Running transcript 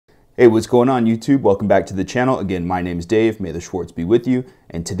Hey, what's going on YouTube? Welcome back to the channel. Again, my name is Dave. May the Schwartz be with you.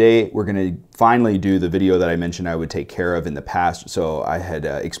 And today we're going to finally do the video that I mentioned I would take care of in the past. So I had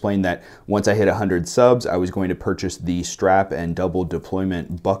explained that once I hit 100 subs, I was going to purchase the strap and double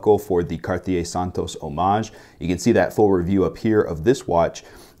deployment buckle for the Cartier Santos Homage. You can see that full review up here of this watch.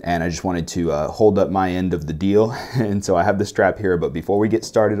 And I just wanted to hold up my end of the deal. And so I have the strap here, but before we get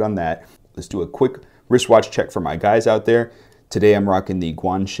started on that, let's do a quick wristwatch check for my guys out there. Today I'm rocking the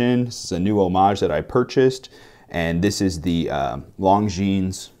Guanshin. This is a new Homage that I purchased, and this is the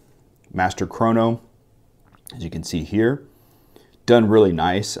Longines Master Chrono, as you can see here. Done really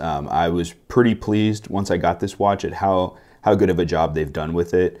nice. I was pretty pleased once I got this watch at how good of a job they've done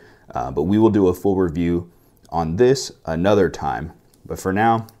with it, but we will do a full review on this another time. But for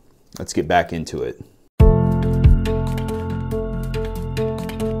now, let's get back into it.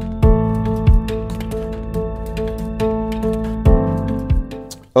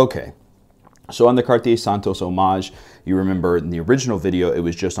 Okay, so on the Cartier Santos Homage, you remember in the original video, it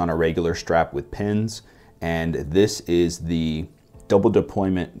was just on a regular strap with pins, and this is the double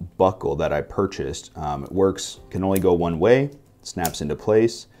deployment buckle that I purchased. It works, can only go one way, snaps into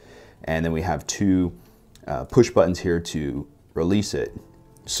place, and then we have two push buttons here to release it.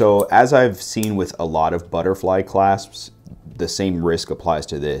 So as I've seen with a lot of butterfly clasps, the same risk applies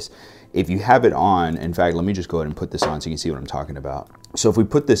to this. If you have it on, in fact, let me just go ahead and put this on so you can see what I'm talking about. So if we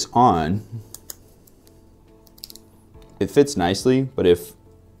put this on, it fits nicely, but if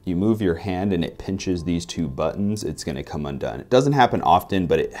you move your hand and it pinches these two buttons, it's gonna come undone. It doesn't happen often,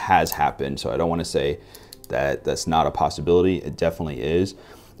 but it has happened. So I don't wanna say that that's not a possibility. It definitely is.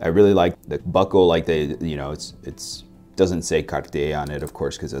 I really like the buckle, like they, you know, it's doesn't say Cartier on it, of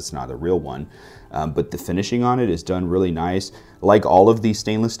course, because it's not a real one. But the finishing on it is done really nice. Like all of these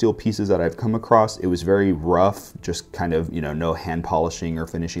stainless steel pieces that I've come across, it was very rough, just kind of, you know, no hand polishing or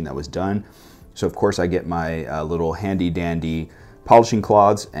finishing that was done. So of course I get my little handy dandy polishing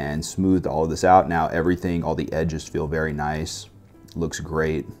cloths and smoothed all of this out. Now everything, all the edges feel very nice, looks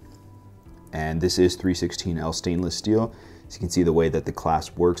great. And this is 316L stainless steel. So you can see the way that the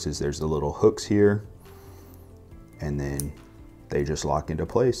clasp works is there's the little hooks here, and then they just lock into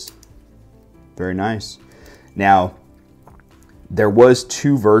place. Very nice. Now, there was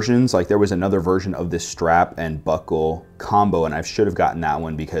two versions, like there was another version of this strap and buckle combo, and I should have gotten that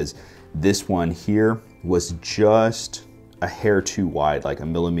one because this one here was just a hair too wide, like a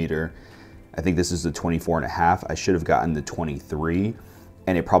millimeter. I think this is the 24.5. I should have gotten the 23,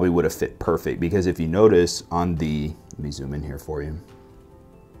 and it probably would have fit perfect, because if you notice on the, let me zoom in here for you.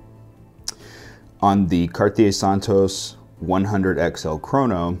 On the Cartier Santos 100 XL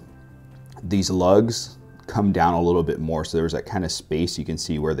Chrono, these lugs come down a little bit more. So there was that kind of space you can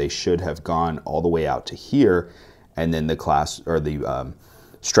see where they should have gone all the way out to here, and then the clasp or the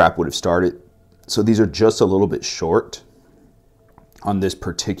strap would have started. So these are just a little bit short on this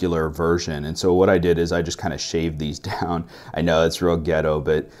particular version. And so what I did is I just kind of shaved these down. I know it's real ghetto,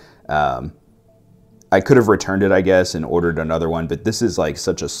 but I could have returned it, I guess, and ordered another one, but this is like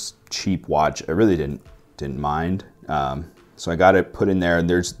such a cheap watch. I really didn't mind. So I got it put in there, and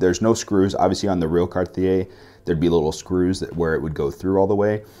there's no screws. Obviously on the real Cartier, there'd be little screws where it would go through all the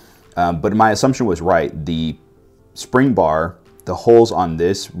way. But my assumption was right. The spring bar, the holes on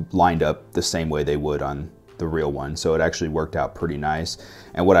this lined up the same way they would on the real one. So it actually worked out pretty nice.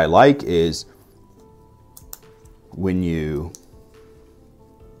 And what I like is when you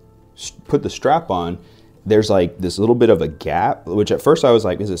put the strap on, there's like this little bit of a gap, which at first I was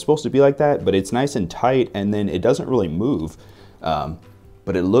like, is it supposed to be like that? But it's nice and tight, and then it doesn't really move,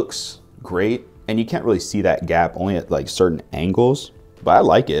 but it looks great. And you can't really see that gap only at like certain angles, but I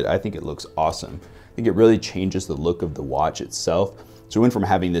like it. I think it looks awesome. I think it really changes the look of the watch itself. So we went from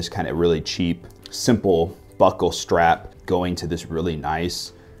having this kind of really cheap, simple buckle strap going to this really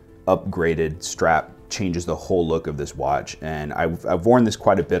nice upgraded strap. Changes the whole look of this watch. And I've worn this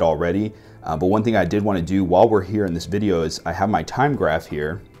quite a bit already, but one thing I did want to do while we're here in this video is I have my Timegraph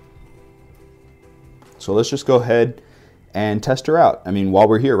here. So let's just go ahead and test her out. I mean, while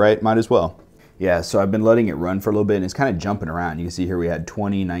we're here, right? Might as well. Yeah, so I've been letting it run for a little bit, and it's kind of jumping around. You can see here we had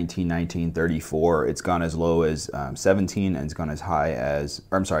 20, 19, 19, 34. It's gone as low as 17, and it's gone as high as,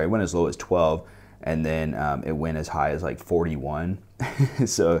 or I'm sorry, it went as low as 12, and then it went as high as like 41.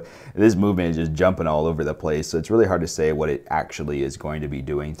 So this movement is just jumping all over the place. So it's really hard to say what it actually is going to be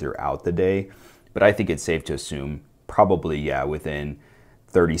doing throughout the day. But I think it's safe to assume probably, yeah, within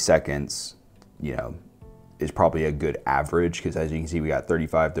 30 seconds, you know, is probably a good average. Because as you can see, we got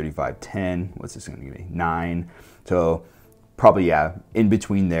 35, 35, 10. What's this going to be? 9. So probably, yeah, in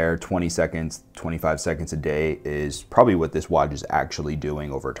between there, 20 seconds, 25 seconds a day is probably what this watch is actually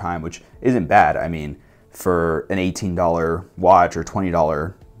doing over time, which isn't bad. I mean, for an $18 watch or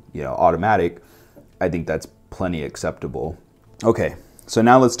 $20, you know, automatic, I think that's plenty acceptable. Okay, so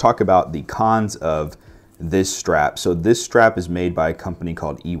now let's talk about the cons of this strap. So this strap is made by a company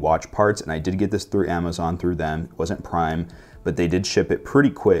called eWatch Parts, and I did get this through Amazon through them. It wasn't Prime, but they did ship it pretty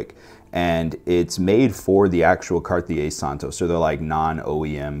quick. And it's made for the actual Cartier Santos. So they're like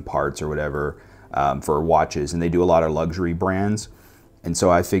non-OEM parts or whatever for watches. And they do a lot of luxury brands. And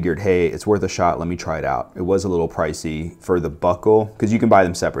so I figured, hey, it's worth a shot. Let me try it out. It was a little pricey for the buckle because you can buy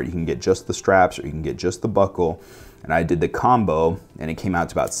them separate. You can get just the straps or you can get just the buckle. And I did the combo and it came out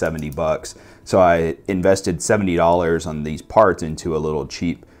to about 70 bucks. So I invested $70 on these parts into a little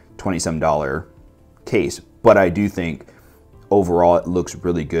cheap $27 case. But I do think overall it looks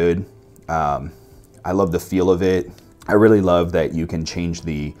really good. I love the feel of it. I really love that you can change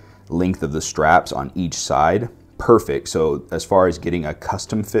the length of the straps on each side. Perfect. So as far as getting a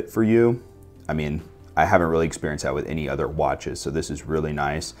custom fit for you, I mean, I haven't really experienced that with any other watches. So this is really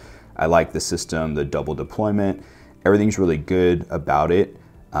nice. I like the system, the double deployment. Everything's really good about it.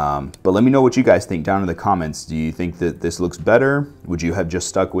 But let me know what you guys think down in the comments. Do you think that this looks better? Would you have just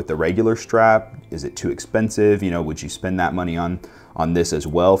stuck with the regular strap? Is it too expensive? You know, would you spend that money on this as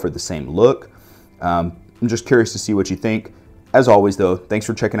well for the same look? I'm just curious to see what you think. As always though, thanks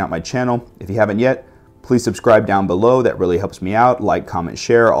for checking out my channel. If you haven't yet, please subscribe down below. That really helps me out. Like, comment,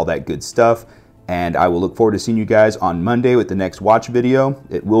 share, all that good stuff. And I will look forward to seeing you guys on Monday with the next watch video.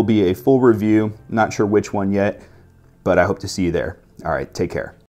 It will be a full review. Not sure which one yet, but I hope to see you there. All right, take care.